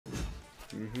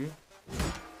Mm-hmm.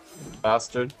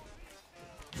 Bastard.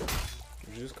 Did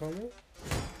you just call me?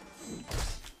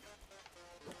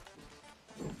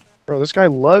 Bro, this guy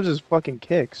loves his fucking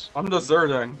kicks. I'm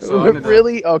deserting. So I'm gonna...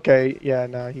 Really? Okay, yeah,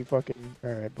 nah, he fucking...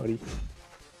 Alright, buddy.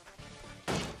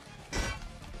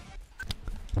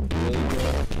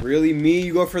 Really? Me?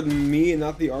 You go for the me and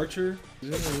not the archer?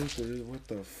 What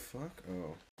the fuck?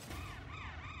 Oh.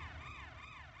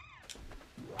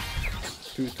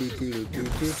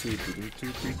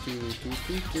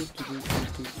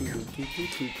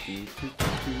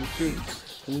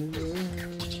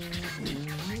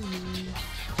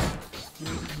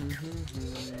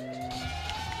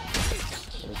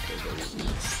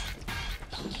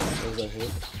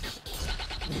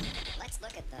 Let's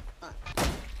look at the fun.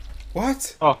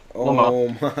 What? Oh, oh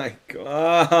my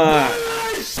god.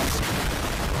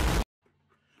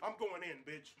 I'm going in,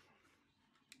 bitch.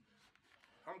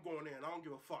 I'm going in. I don't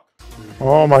give a fuck.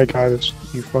 Oh my god, it's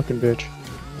you fucking bitch.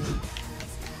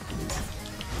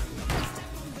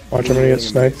 Watch, I'm gonna get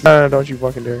sniped. No, don't you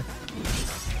fucking dare.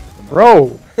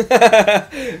 Bro!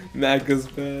 Matt goes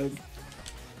bad.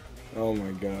 Oh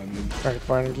my god. Alright,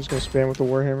 fine, I'm just gonna spam with the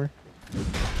Warhammer.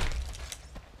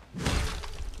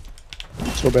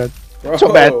 So bad. Bro.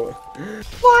 So bad.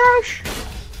 Flash!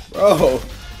 Bro.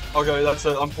 Okay, that's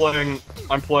it. I'm playing,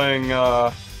 I'm tired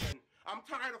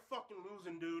of fucking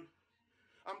losing, dude.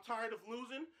 I'm tired of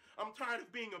losing. I'm tired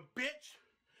of being a bitch.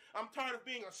 I'm tired of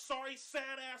being a sorry,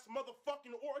 sad-ass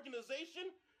motherfucking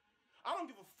organization. I don't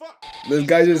give a fuck. This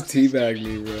guy just teabagged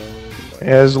me, bro. He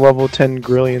has level 10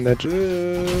 Grillion that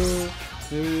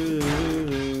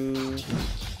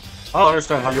I don't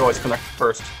understand how you always connect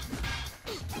first.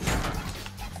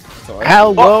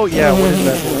 Hello? Yeah, what is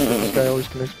that? This guy always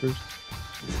connects first.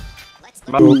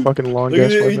 Little fucking long Look at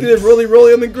ass it, he weapon. did it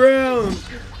really on the ground.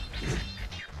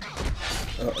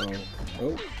 Uh-oh.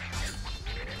 Oh.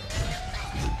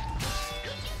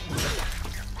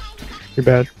 You're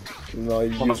bad. No,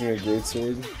 you're using a great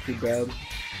sword. Too bad.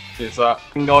 He's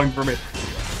going for me.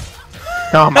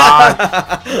 Come on!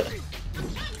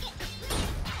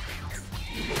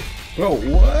 Bro,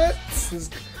 what?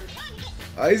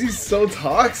 Why is he so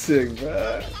toxic,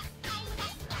 bro?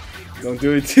 Don't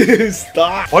do it too.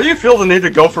 Stop. Why do you feel the need to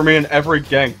go for me in every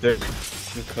gank, dude?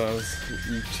 Because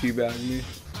you teabagged me.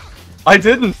 I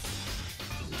didn't.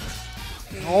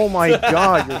 Oh my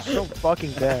god, you're so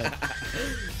fucking bad.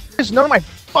 There's none of my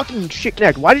fucking shit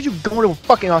connect. Why did you go to a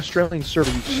fucking Australian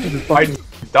server, you stupid fucking...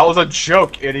 That was a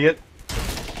joke, idiot.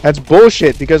 That's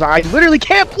bullshit, because I literally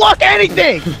can't block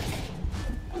anything!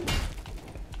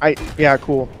 Yeah,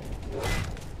 cool.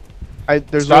 I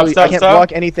can't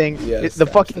block anything. Yeah, The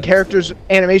fucking characters'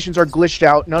 animations are glitched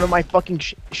out. None of my fucking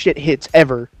shit hits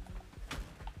ever.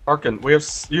 Arkin, you have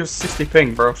 60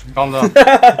 ping, bro. Calm down.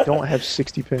 I don't have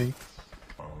 60 ping.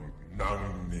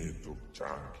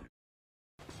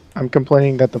 I'm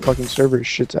complaining that the fucking server is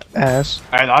shit's ass.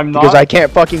 And I'm not. Because I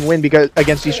can't fucking win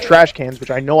against these trash cans,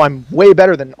 which I know I'm way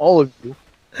better than all of you.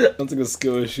 That's like a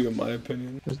skill issue in my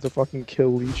opinion. There's the fucking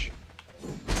kill leech.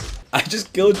 I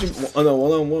just killed you on a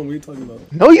one-on-one. What are you talking about?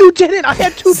 No, you didn't! I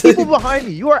had two people behind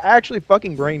me! You are actually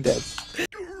fucking brain dead.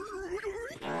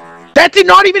 That did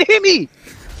not even hit me!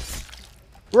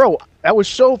 Bro, that was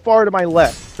so far to my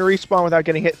left. To respawn without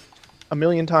getting hit a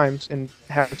million times in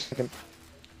half a second.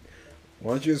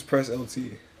 Why don't you just press LT?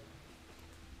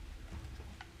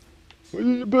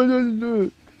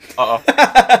 Uh-oh.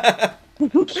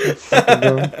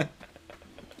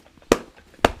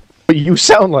 What you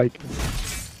sound like.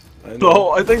 No,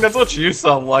 I think that's what you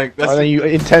sound like. That's... Then you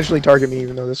intentionally target me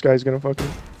even though this guy's gonna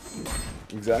fucking...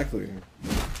 Exactly.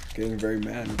 Getting very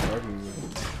mad and targeting me.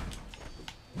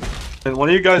 And one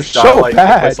of you guys You're die, so like,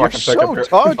 bad. so I You're can pick so up your...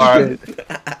 toxic. Alright.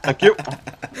 Thank you.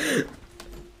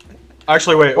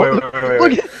 Actually, wait. Look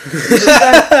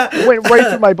at it went right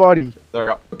through my body. There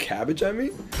we go. Cabbage at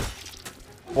me?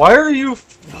 Why are you...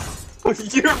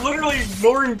 You're literally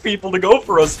ignoring people to go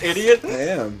for us, idiot. I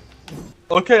am.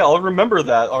 Okay, I'll remember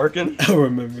that, Arkin. I'll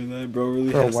remember that, bro.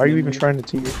 Really. Bro, why are you even trying to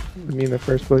team with me in the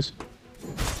first place?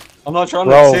 I'm not trying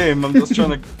Bro. to team, I'm just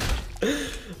trying to...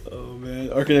 Oh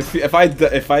man, Arkin, if you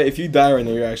die right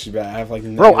now, you're actually bad. I have like.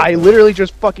 Bro, I literally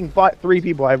just fucking fought 3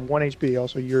 people. I have 1 HP.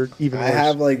 Also, you're even worse. I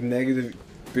have like negative.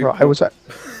 Bro, I was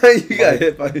You got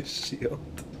hit by a shield.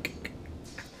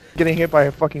 getting hit by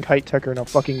a fucking kite techer and a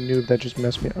fucking noob that just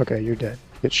messed me. Okay, you're dead.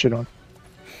 Get shit on.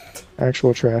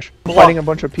 Actual trash. Fighting a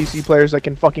bunch of PC players that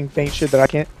can fucking feint shit that I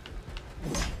can't.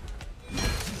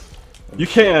 You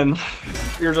can.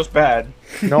 You're just bad.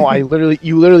 No, you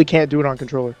literally can't do it on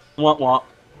controller. Womp womp.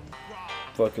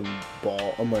 Fucking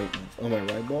ball on my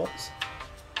right balls.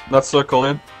 That's circle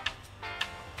in.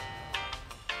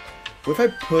 What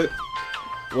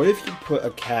if you put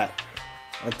a cat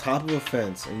on top of a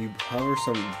fence and you hover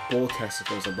some bull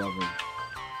testicles above him?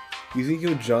 You think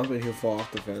he'll jump and he'll fall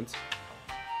off the fence?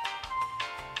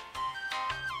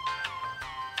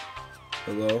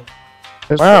 Hello?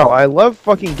 Wow, I love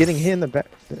fucking getting hit in the back.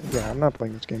 Yeah, I'm not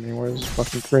playing this game anymore. This is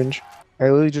fucking cringe. I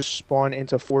literally just spawn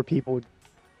into 4 people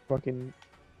fucking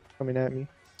coming at me.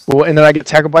 Well, and then I get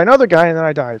tackled by another guy and then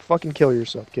I die. Fucking kill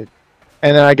yourself, kid.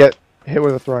 And then I get hit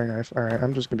with a throwing knife. Alright,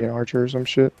 I'm just gonna be an archer or some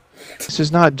shit. This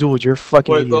is not dueled, you're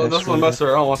fucking Wait, idiot. that's one messer.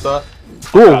 I don't want that.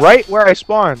 Ooh, right where I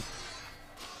spawned.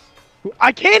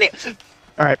 I can't.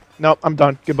 Alright, nope, I'm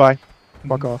done. Goodbye.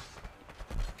 Fuck off.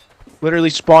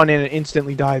 Literally spawn in and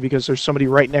instantly die because there's somebody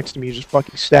right next to me just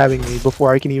fucking stabbing me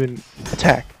before I can even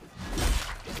attack.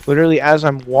 Literally as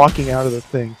I'm walking out of the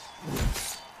thing.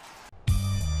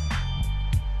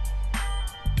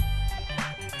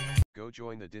 Go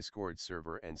join the Discord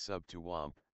server and sub to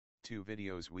WOMP, 2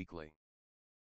 videos weekly.